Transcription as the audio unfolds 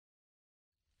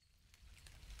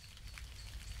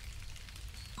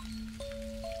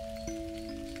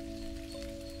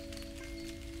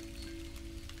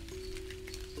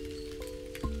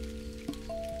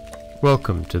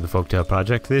Welcome to the Folktale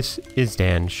Project. This is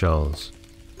Dan Schulz.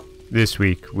 This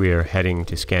week we are heading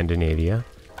to Scandinavia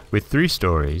with 3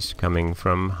 stories coming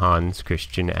from Hans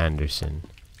Christian Andersen.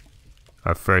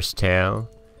 Our first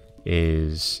tale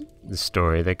is the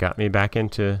story that got me back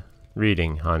into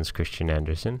reading Hans Christian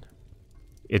Andersen.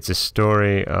 It's a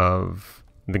story of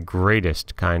the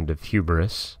greatest kind of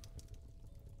hubris,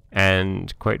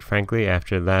 and quite frankly,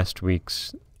 after last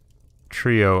week's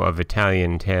trio of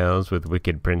Italian tales with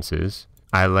wicked princes,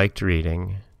 I liked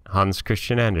reading Hans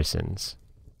Christian Andersen's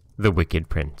The Wicked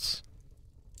Prince.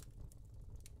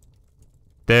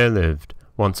 There lived,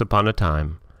 once upon a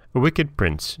time, a wicked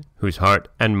prince whose heart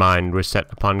and mind were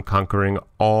set upon conquering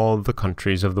all the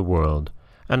countries of the world,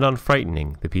 and on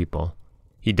frightening the people.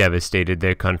 He devastated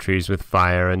their countries with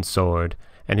fire and sword,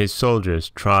 and his soldiers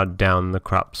trod down the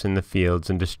crops in the fields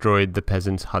and destroyed the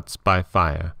peasants' huts by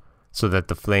fire, so that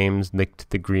the flames licked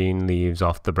the green leaves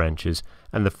off the branches,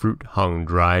 and the fruit hung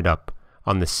dried up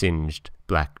on the singed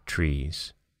black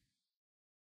trees.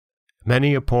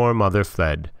 Many a poor mother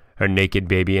fled, her naked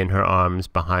baby in her arms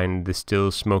behind the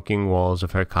still smoking walls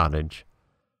of her cottage.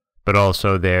 But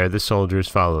also there the soldiers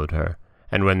followed her,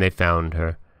 and when they found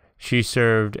her, she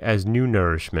served as new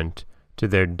nourishment to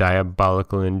their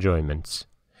diabolical enjoyments.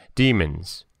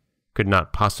 Demons could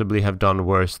not possibly have done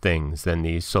worse things than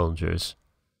these soldiers.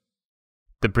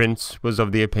 The prince was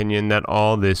of the opinion that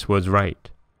all this was right,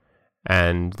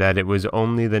 and that it was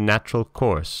only the natural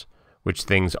course which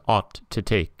things ought to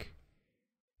take.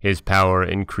 His power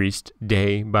increased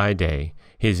day by day,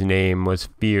 his name was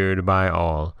feared by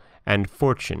all, and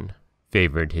fortune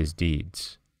favored his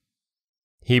deeds.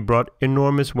 He brought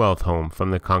enormous wealth home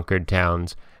from the conquered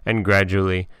towns, and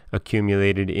gradually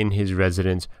accumulated in his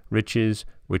residence riches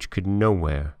which could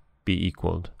nowhere be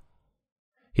equaled.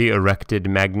 He erected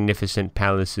magnificent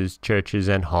palaces, churches,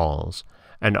 and halls,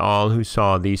 and all who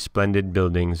saw these splendid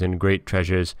buildings and great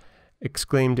treasures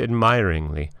exclaimed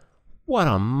admiringly, "What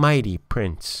a mighty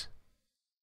prince!"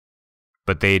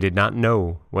 But they did not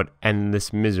know what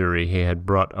endless misery he had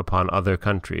brought upon other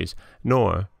countries,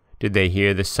 nor did they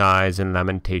hear the sighs and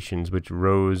lamentations which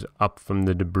rose up from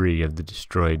the debris of the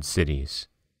destroyed cities.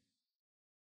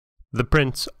 The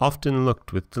prince often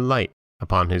looked with delight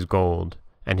upon his gold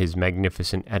and his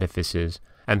magnificent edifices,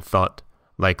 and thought,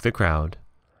 like the crowd,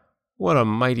 "What a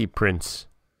mighty prince!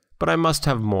 But I must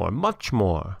have more, much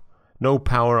more. No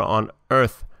power on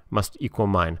earth must equal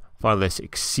mine, far less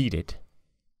exceed it."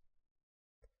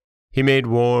 He made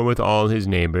war with all his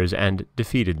neighbors and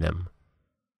defeated them.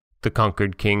 The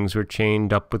conquered kings were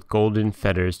chained up with golden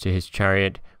fetters to his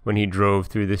chariot when he drove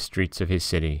through the streets of his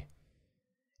city.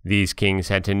 These kings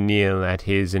had to kneel at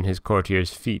his and his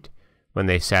courtiers' feet when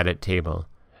they sat at table,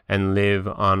 and live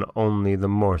on only the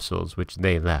morsels which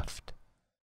they left.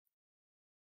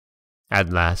 At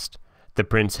last, the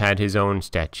prince had his own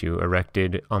statue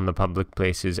erected on the public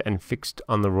places and fixed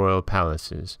on the royal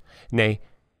palaces. Nay,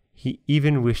 he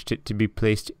even wished it to be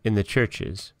placed in the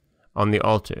churches, on the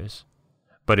altars.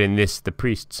 But in this the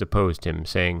priests opposed him,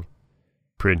 saying,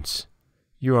 "Prince,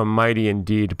 you are mighty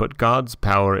indeed, but God's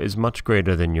power is much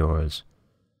greater than yours.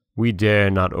 We dare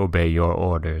not obey your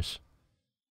orders."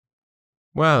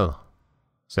 "Well,"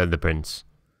 said the prince,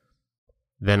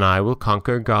 "then I will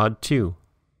conquer God too."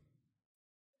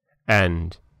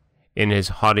 And, in his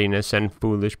haughtiness and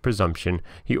foolish presumption,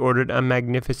 he ordered a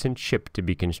magnificent ship to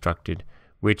be constructed,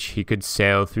 which he could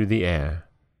sail through the air.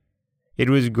 It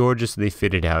was gorgeously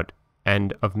fitted out,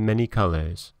 and of many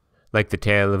colors. Like the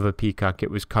tail of a peacock, it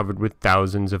was covered with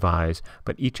thousands of eyes,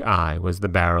 but each eye was the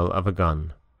barrel of a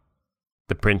gun.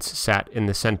 The prince sat in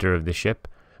the center of the ship,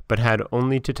 but had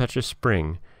only to touch a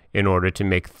spring in order to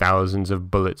make thousands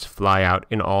of bullets fly out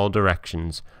in all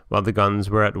directions, while the guns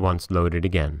were at once loaded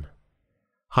again.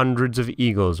 Hundreds of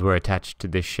eagles were attached to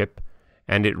this ship,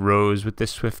 and it rose with the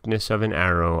swiftness of an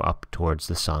arrow up towards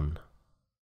the sun.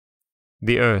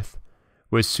 The earth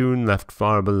was soon left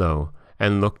far below,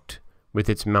 and looked with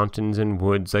its mountains and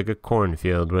woods like a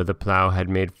cornfield where the plough had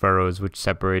made furrows which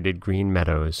separated green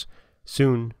meadows.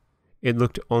 Soon it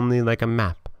looked only like a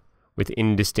map, with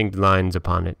indistinct lines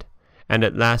upon it, and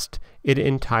at last it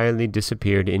entirely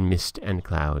disappeared in mist and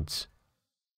clouds.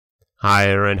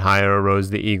 Higher and higher rose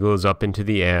the eagles up into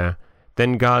the air.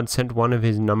 Then God sent one of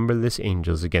his numberless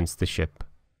angels against the ship.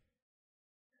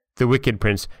 The wicked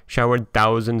prince showered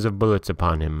thousands of bullets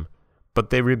upon him, but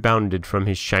they rebounded from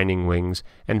his shining wings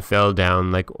and fell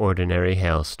down like ordinary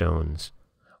hailstones.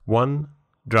 One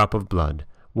drop of blood,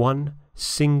 one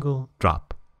single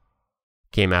drop,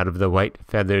 came out of the white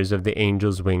feathers of the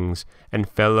angel's wings and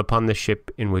fell upon the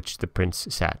ship in which the prince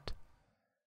sat,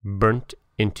 burnt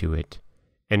into it,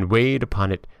 and weighed upon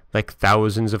it like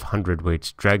thousands of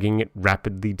hundredweights dragging it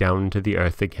rapidly down to the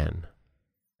earth again.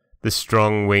 The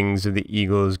strong wings of the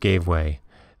eagles gave way,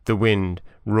 the wind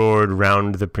roared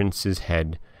round the prince's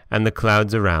head, and the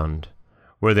clouds around,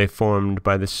 where they formed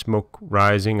by the smoke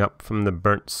rising up from the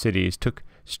burnt cities, took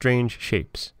strange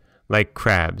shapes, like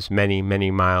crabs many, many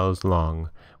miles long,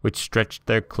 which stretched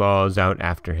their claws out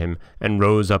after him, and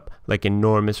rose up like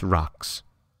enormous rocks,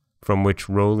 from which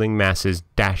rolling masses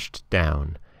dashed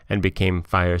down, and became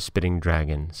fire-spitting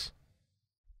dragons.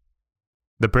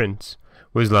 The prince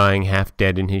was lying half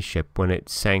dead in his ship when it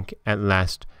sank at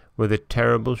last with a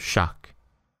terrible shock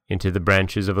into the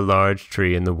branches of a large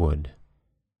tree in the wood.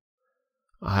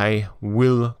 "I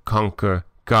will conquer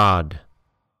God,"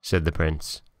 said the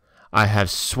prince. "I have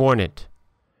sworn it.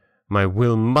 My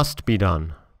will must be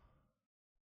done."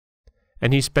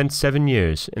 And he spent 7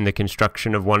 years in the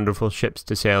construction of wonderful ships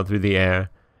to sail through the air,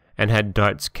 and had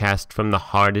darts cast from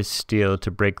the hardest steel to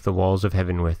break the walls of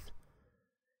heaven with.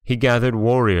 He gathered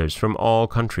warriors from all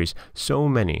countries, so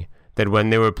many that when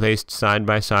they were placed side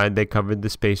by side they covered the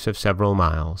space of several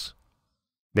miles.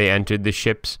 They entered the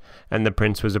ships, and the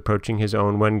prince was approaching his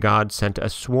own when God sent a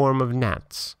swarm of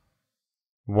gnats.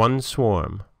 One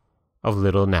swarm of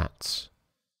little gnats.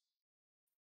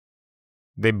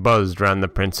 They buzzed round the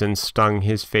prince and stung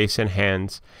his face and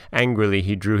hands. Angrily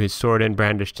he drew his sword and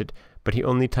brandished it, but he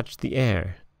only touched the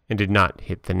air, and did not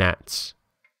hit the gnats.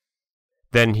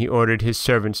 Then he ordered his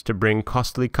servants to bring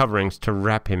costly coverings to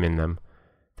wrap him in them,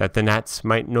 that the gnats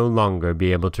might no longer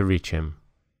be able to reach him.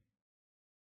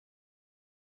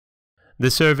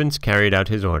 The servants carried out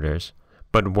his orders,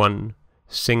 but one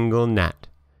single gnat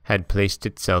had placed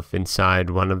itself inside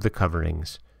one of the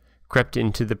coverings, crept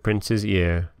into the prince's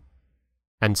ear,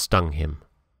 and stung him.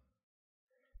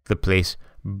 The place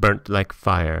burnt like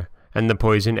fire, and the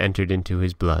poison entered into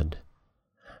his blood.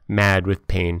 Mad with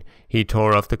pain, he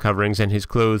tore off the coverings and his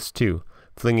clothes too,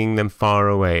 flinging them far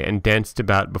away, and danced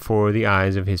about before the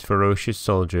eyes of his ferocious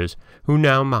soldiers, who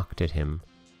now mocked at him,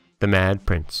 the mad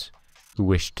prince, who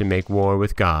wished to make war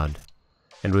with God,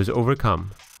 and was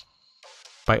overcome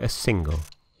by a single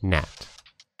gnat.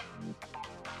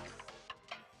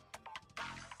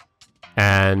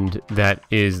 And that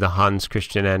is the Hans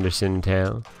Christian Andersen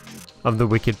tale of the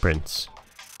Wicked Prince.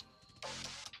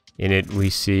 In it we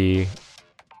see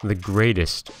the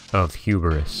greatest of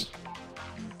hubris,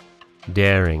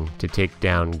 daring to take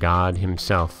down God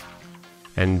himself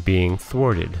and being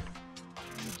thwarted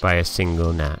by a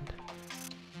single gnat.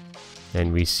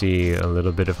 And we see a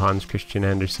little bit of Hans Christian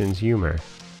Andersen's humor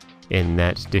in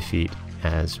that defeat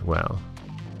as well.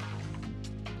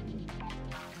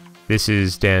 This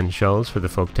is Dan Schulz for the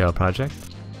Folktale Project.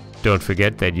 Don't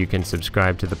forget that you can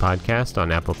subscribe to the podcast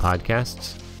on Apple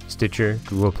Podcasts, Stitcher,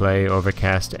 Google Play,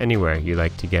 Overcast, anywhere you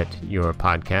like to get your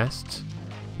podcasts.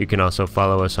 You can also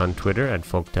follow us on Twitter at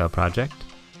Folktale Project.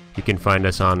 You can find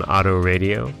us on Auto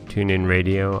Radio, TuneIn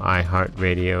Radio,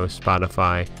 iHeartRadio,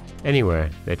 Spotify, anywhere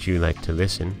that you like to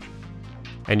listen.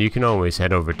 And you can always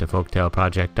head over to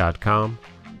folktaleproject.com,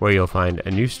 where you'll find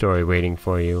a new story waiting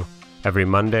for you every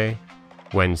Monday,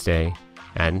 Wednesday,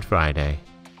 and Friday.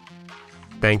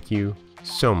 Thank you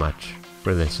so much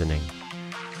for listening.